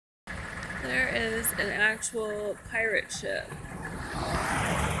There is an actual pirate ship.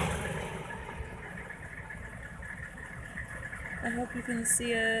 I hope you can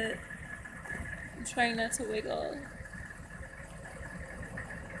see it. I'm trying not to wiggle.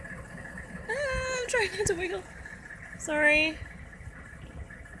 I'm trying not to wiggle. Sorry.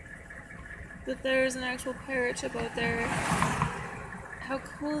 But there's an actual pirate ship out there. How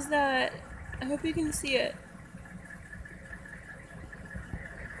cool is that? I hope you can see it.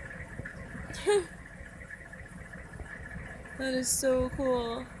 That is so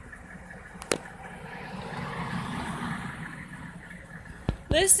cool.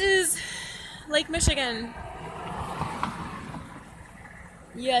 This is Lake Michigan.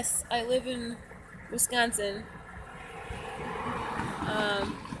 Yes, I live in Wisconsin.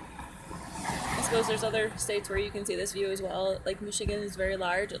 I suppose there's other states where you can see this view as well. Lake Michigan is very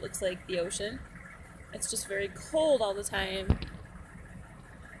large. It looks like the ocean. It's just very cold all the time.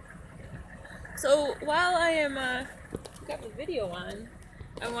 So while I am got the video on,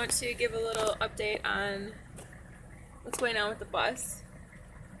 I want to give a little update on what's going on with the bus.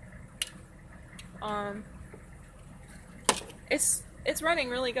 It's running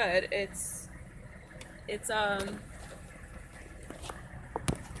really good.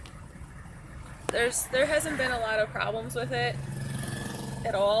 There hasn't been a lot of problems with it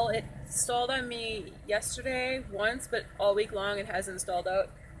at all. It stalled on me yesterday once, but all week long it hasn't stalled out.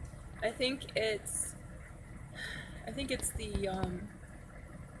 I think it's it's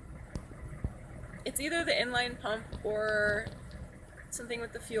either the inline pump or something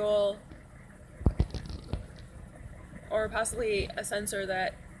with the fuel, or possibly a sensor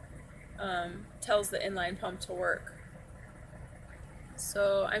that tells the inline pump to work.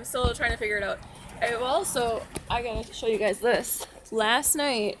 So I'm still trying to figure it out. I gotta show you guys this. Last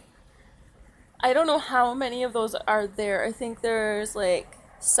night, I don't know how many of those are there. I think there's like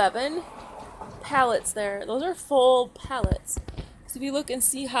 7 pallets there. Those are full pallets. So if you look and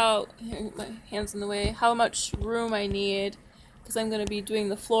see how, here, my hand's in the way, how much room I need, because I'm going to be doing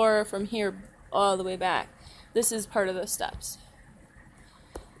the floor from here all the way back. This is part of the steps.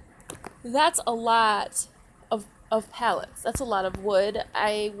 That's a lot of pallets. That's a lot of wood.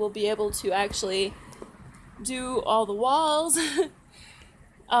 I will be able to actually do all the walls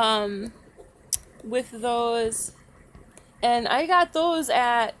with those. And I got those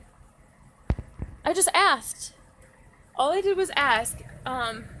I just asked. All I did was ask.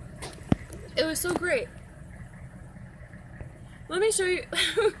 It was so great. Let me show you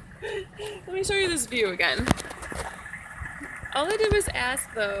let me show you this view again. All I did was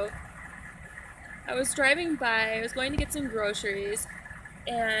ask though. I was driving by, I was going to get some groceries,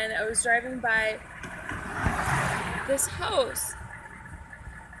 and I was driving by this house,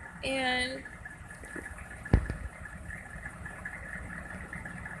 and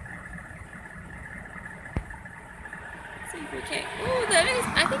let's see if we can. Oh,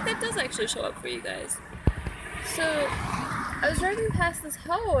 I think that does actually show up for you guys. So I was driving past this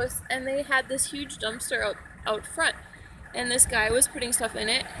house, and they had this huge dumpster out front, and this guy was putting stuff in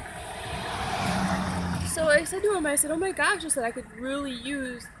it. So I said to him, I said, oh my gosh, I said, I could really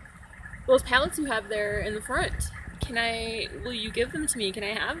use those pallets you have there in the front. Will you give them to me? Can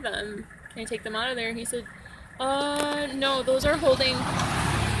I have them? Can I take them out of there? And he said, no, those are holding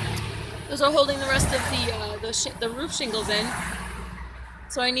the rest of the roof shingles in.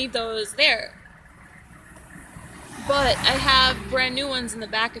 So I need those there. But I have brand new ones in the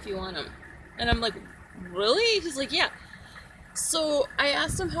back if you want them. And I'm like, really? He's like, yeah. So I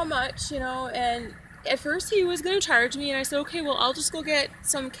asked him how much, and at first he was going to charge me, and I said, okay, well, I'll just go get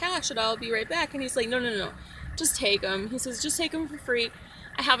some cash and I'll be right back. And he's like, no, just take them. He says, just take them for free.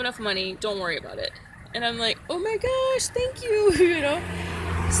 I have enough money. Don't worry about it. And I'm like, oh my gosh, thank you,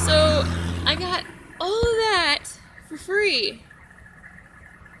 So I got all of that for free.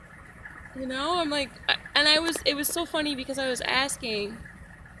 I'm like, and it was so funny because I was asking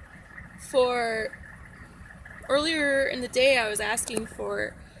earlier in the day, I was asking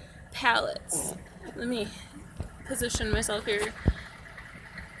for pallets. Let me position myself here.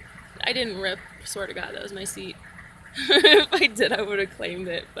 I didn't rip, swear to God, that was my seat. If I did, I would have claimed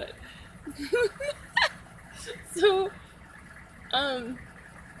it, but so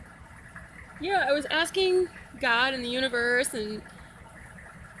yeah, I was asking God and the universe and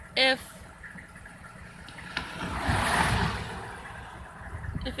if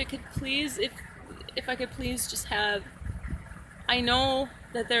it could please, if I could please just have, I know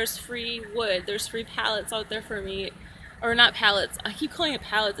that there's free wood, there's free pallets out there for me, or not pallets, I keep calling it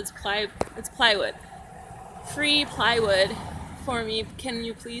pallets, it's plywood. Free plywood for me. Can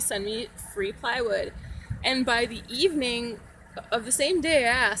you please send me free plywood? And by the evening of the same day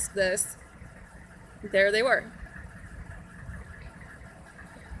I asked this, there they were.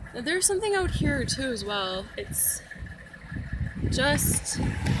 Now, there's something out here too as well. It's just, you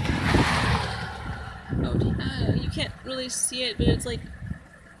can't really see it, but it's like,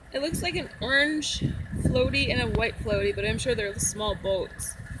 it looks like an orange floaty and a white floaty, but I'm sure they're small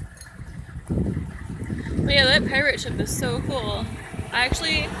boats. But yeah, that pirate ship is so cool. I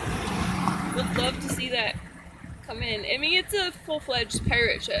actually would love to see that come in. I mean, it's a full-fledged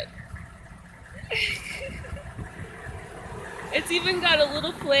pirate ship. It's even got a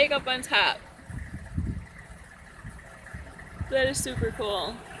little flag up on top. That is super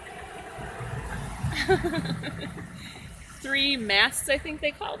cool. 3 masts, I think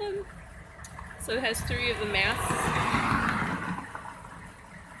they call them. So it has 3 of the masts.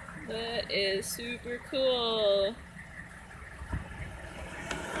 That is super cool.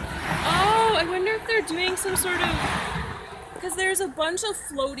 Oh, I wonder if they're doing some sort of, because there's a bunch of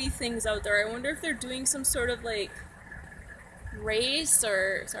floaty things out there. I wonder if they're doing some sort of like race,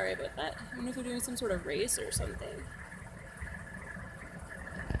 or sorry about that. I wonder if they're doing some sort of race or something.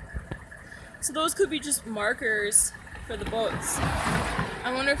 So those could be just markers for the boats.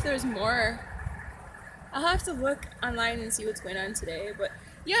 I wonder if there's more. I'll have to look online and see what's going on today. But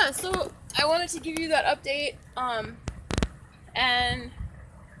yeah, so I wanted to give you that update. And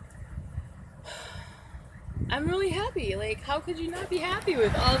I'm really happy. Like, how could you not be happy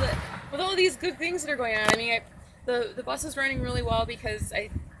with all these good things that are going on? I mean, the bus is running really well because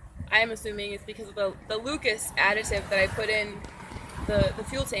I'm assuming it's because of the Lucas additive that I put in the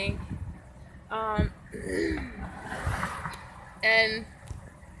fuel tank. And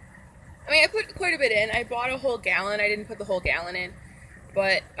I mean, I put quite a bit in. I bought a whole gallon. I didn't put the whole gallon in,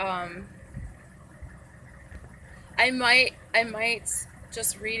 but I might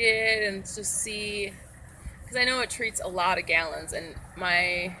just read it and just see, because I know it treats a lot of gallons, and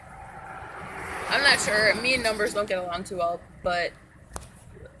I'm not sure. Me and numbers don't get along too well, but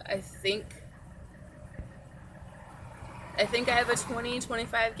I think I have a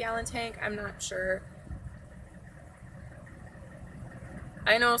 25 gallon tank. I'm not sure.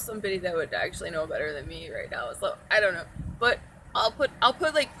 I know somebody that would actually know better than me right now, so I don't know. But I'll put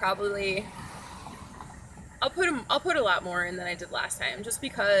like probably I'll put a lot more in than I did last time, just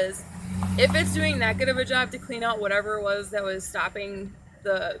because if it's doing that good of a job to clean out whatever it was that was stalling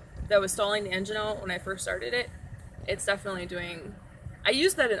the engine out when I first started it, it's definitely doing. I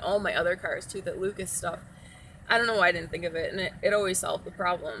used that in all my other cars too, that Lucas stuff. I don't know why I didn't think of it, and it always solved the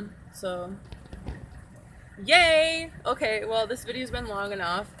problem. So, yay! Okay, well, this video's been long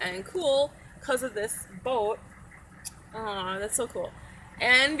enough and cool because of this boat. Aw, that's so cool.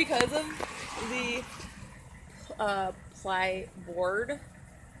 And because of the plyboard?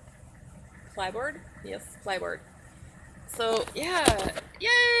 Yes, plyboard. So, yeah,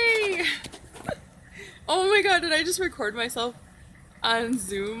 yay! Oh my god, did I just record myself on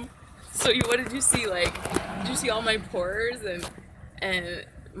Zoom? So what did you see? Like, did you see all my pores and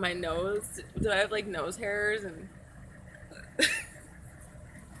my nose? Did I have like nose hairs and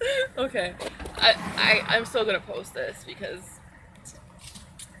okay. I'm still gonna post this because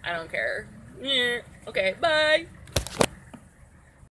I don't care. Yeah. Okay, bye.